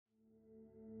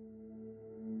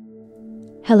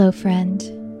Hello, friend.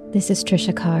 This is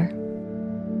Trisha Carr.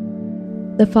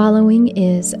 The following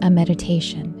is a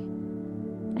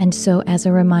meditation, and so as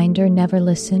a reminder, never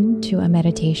listen to a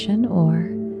meditation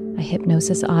or a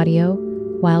hypnosis audio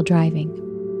while driving.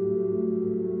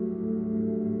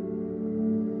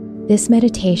 This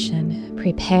meditation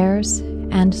prepares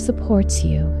and supports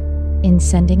you in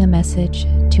sending a message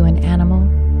to an animal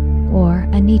or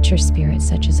a nature spirit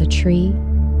such as a tree,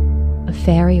 a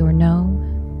fairy or gnome,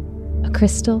 a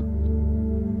crystal,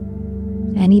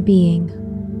 any being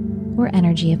or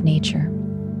energy of nature.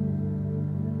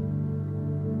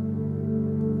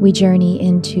 We journey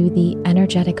into the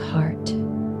energetic heart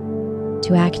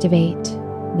to activate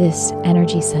this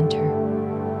energy center.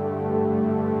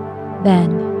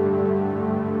 Then,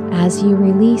 as you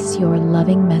release your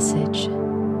loving message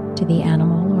to the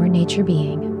animal or nature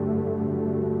being,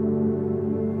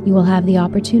 you will have the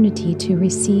opportunity to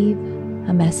receive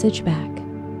a message back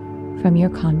from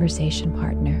your conversation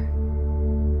partner.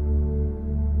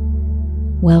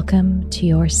 Welcome to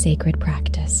your sacred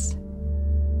practice.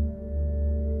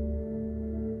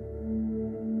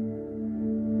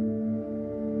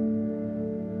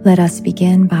 Let us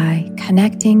begin by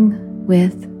connecting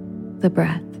with the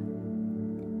breath.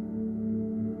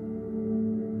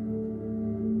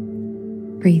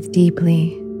 Breathe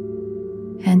deeply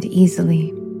and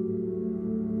easily.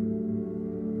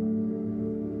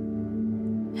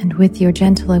 And with your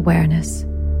gentle awareness,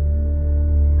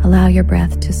 allow your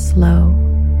breath to slow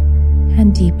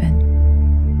and deepen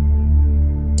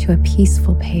to a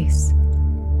peaceful pace.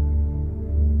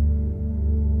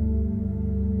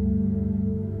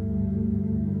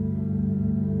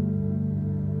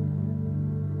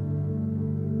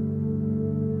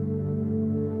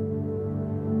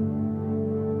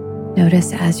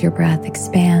 Notice as your breath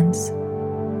expands,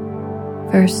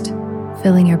 first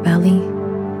filling your belly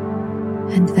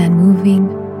and then moving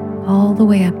all the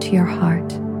way up to your heart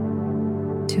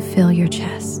to fill your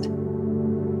chest.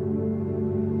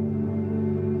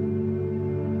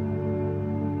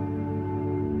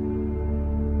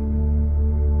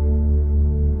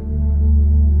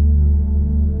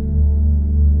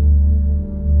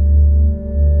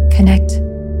 Connect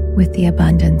with the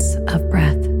abundance of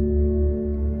breath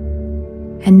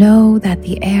and know that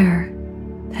the air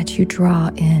that you draw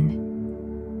in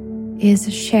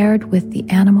is shared with the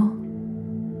animal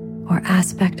or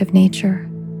aspect of nature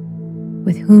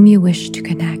with whom you wish to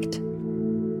connect.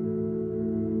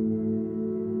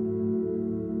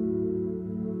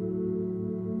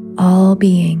 All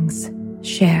beings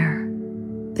share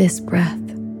this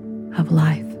breath of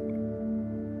life.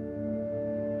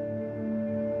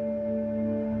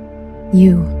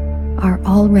 You are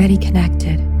already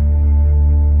connected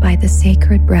by the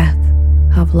sacred breath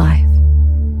of life.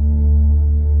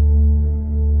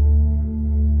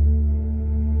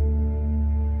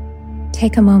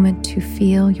 Take a moment to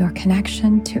feel your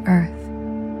connection to Earth.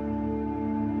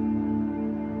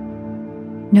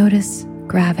 Notice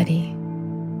gravity.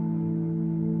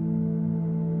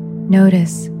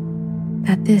 Notice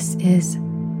that this is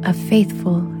a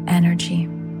faithful energy.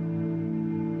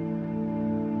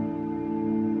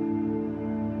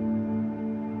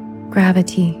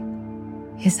 Gravity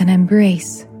is an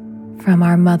embrace from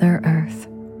our Mother Earth.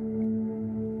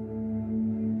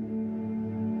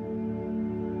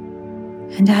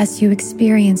 And as you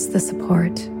experience the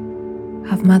support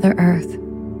of Mother Earth,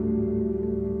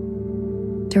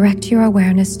 direct your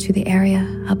awareness to the area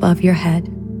above your head.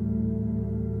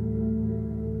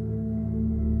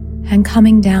 And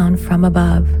coming down from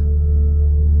above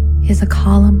is a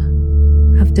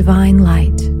column of divine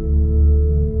light,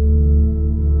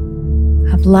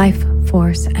 of life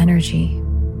force energy,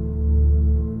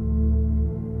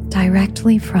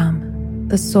 directly from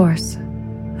the source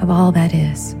of all that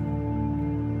is.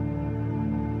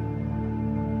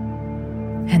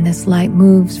 And this light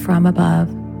moves from above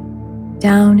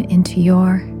down into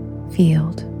your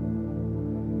field,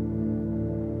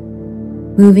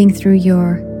 moving through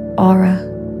your aura,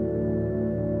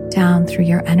 down through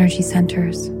your energy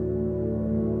centers,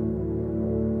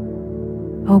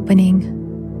 opening,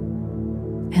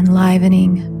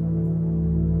 enlivening,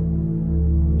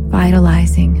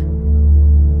 vitalizing,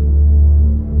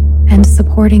 and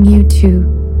supporting you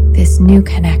to this new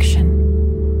connection.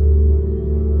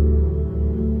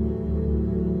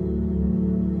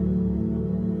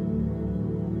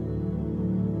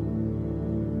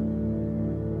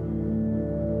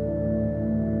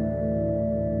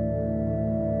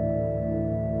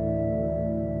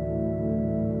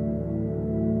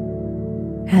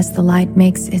 As the light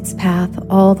makes its path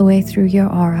all the way through your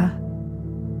aura,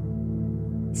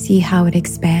 see how it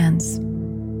expands,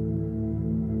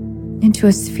 into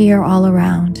a sphere all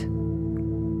around,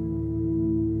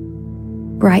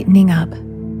 brightening up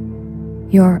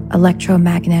your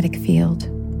electromagnetic field.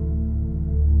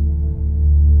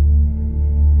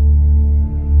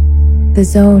 The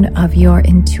zone of your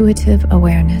intuitive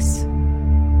awareness.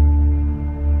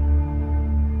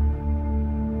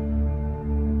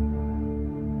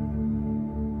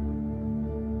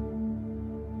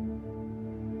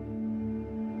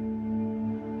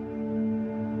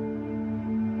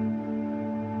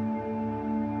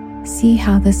 See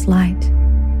how this light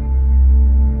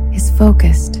is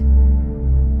focused,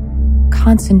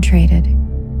 concentrated,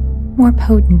 more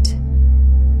potent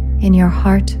in your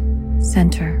heart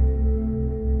center.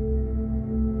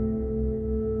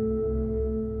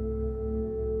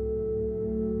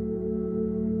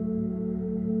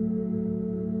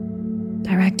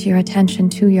 Direct your attention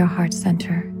to your heart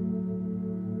center,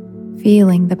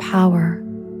 feeling the power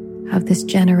of this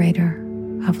generator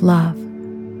of love.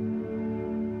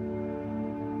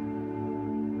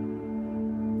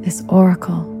 This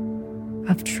oracle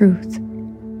of truth.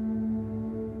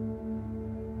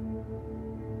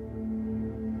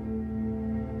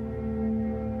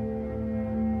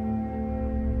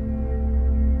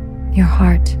 Your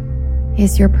heart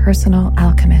is your personal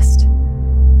alchemist,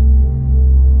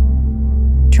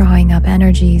 drawing up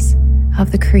energies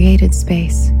of the created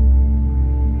space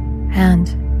and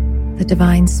the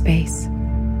divine space,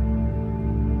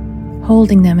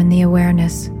 holding them in the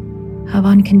awareness of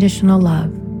unconditional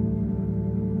love,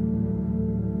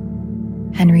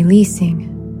 and releasing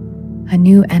a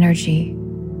new energy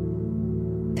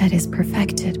that is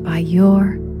perfected by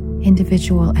your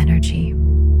individual energy,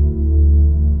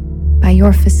 by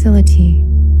your facility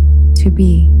to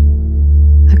be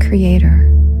a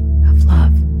creator of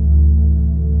love.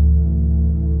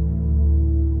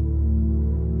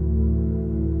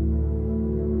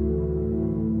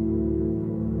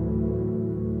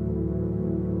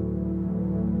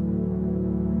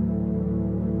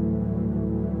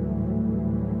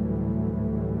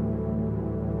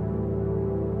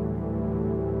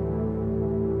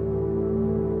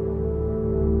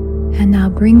 And now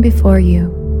bring before you,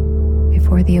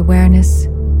 before the awareness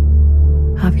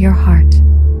of your heart,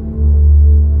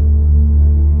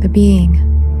 the being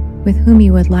with whom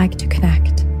you would like to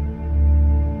connect.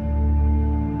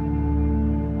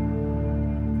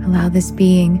 Allow this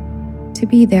being to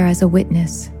be there as a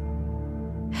witness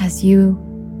as you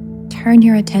turn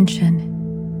your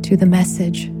attention to the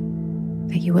message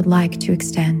that you would like to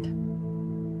extend.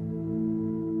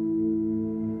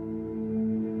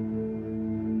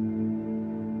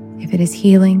 If it is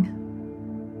healing,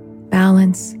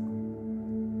 balance,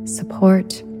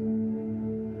 support,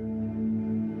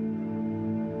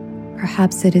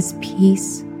 perhaps it is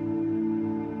peace,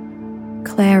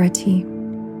 clarity,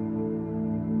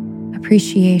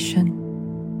 appreciation.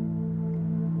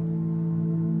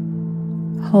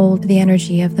 Hold the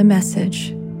energy of the message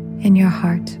in your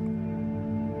heart.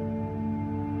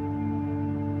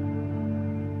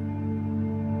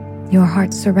 Your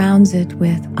heart surrounds it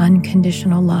with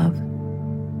unconditional love.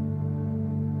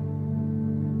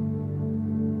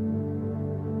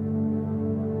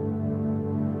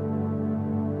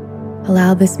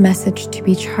 Allow this message to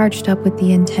be charged up with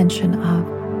the intention of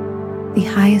the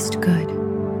highest good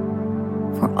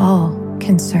for all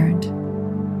concerned.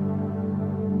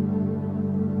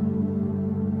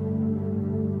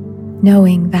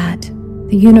 Knowing that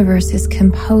the universe is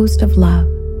composed of love,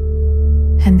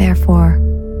 and therefore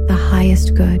the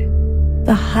highest good,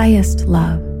 the highest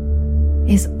love,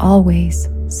 is always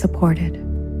supported.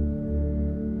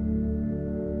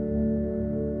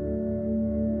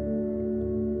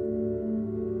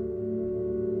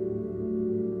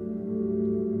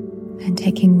 And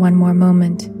taking one more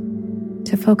moment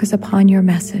to focus upon your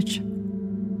message.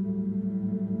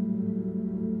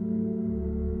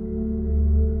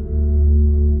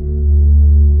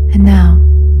 And now,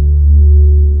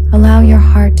 allow your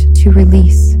heart to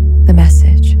release the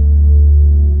message.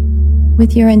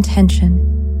 With your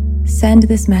intention, send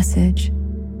this message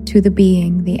to the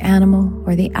being, the animal,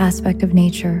 or the aspect of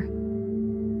nature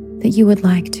that you would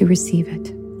like to receive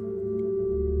it.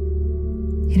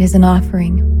 It is an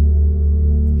offering.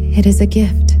 It is a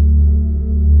gift.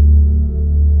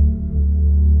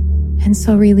 And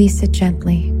so release it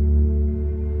gently.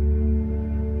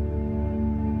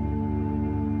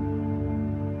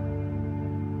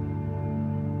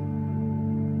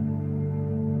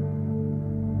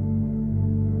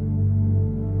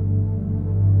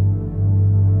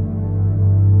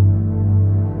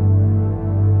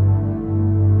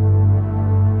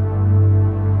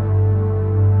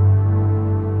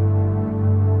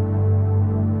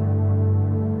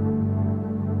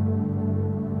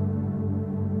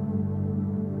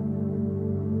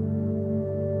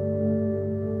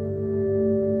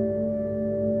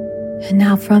 And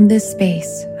now, from this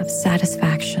space of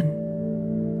satisfaction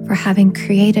for having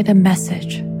created a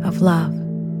message of love,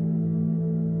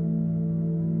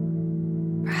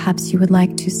 perhaps you would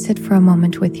like to sit for a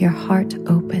moment with your heart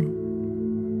open.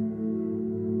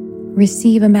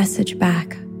 Receive a message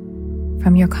back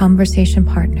from your conversation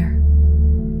partner.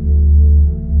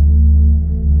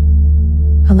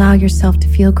 Allow yourself to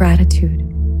feel gratitude.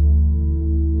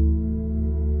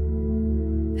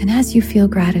 And as you feel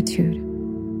gratitude,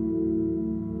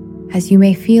 as you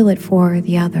may feel it for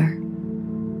the other,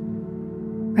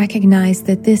 recognize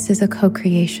that this is a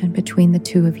co-creation between the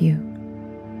two of you.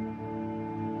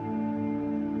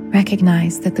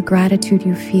 Recognize that the gratitude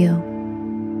you feel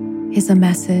is a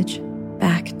message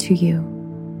back to you.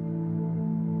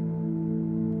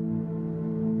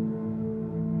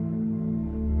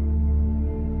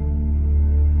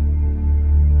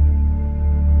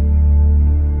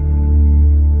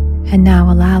 And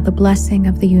now allow the blessing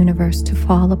of the universe to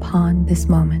fall upon this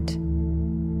moment,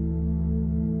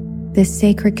 this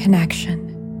sacred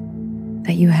connection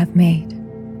that you have made.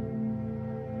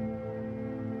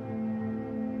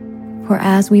 For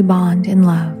as we bond in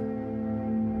love,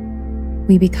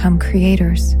 we become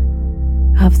creators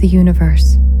of the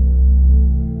universe.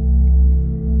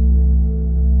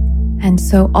 And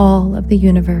so all of the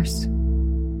universe,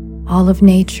 all of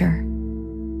nature,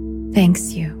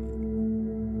 thanks you.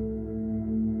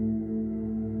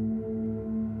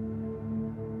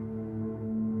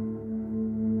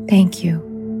 Thank you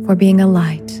for being a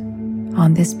light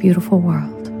on this beautiful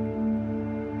world.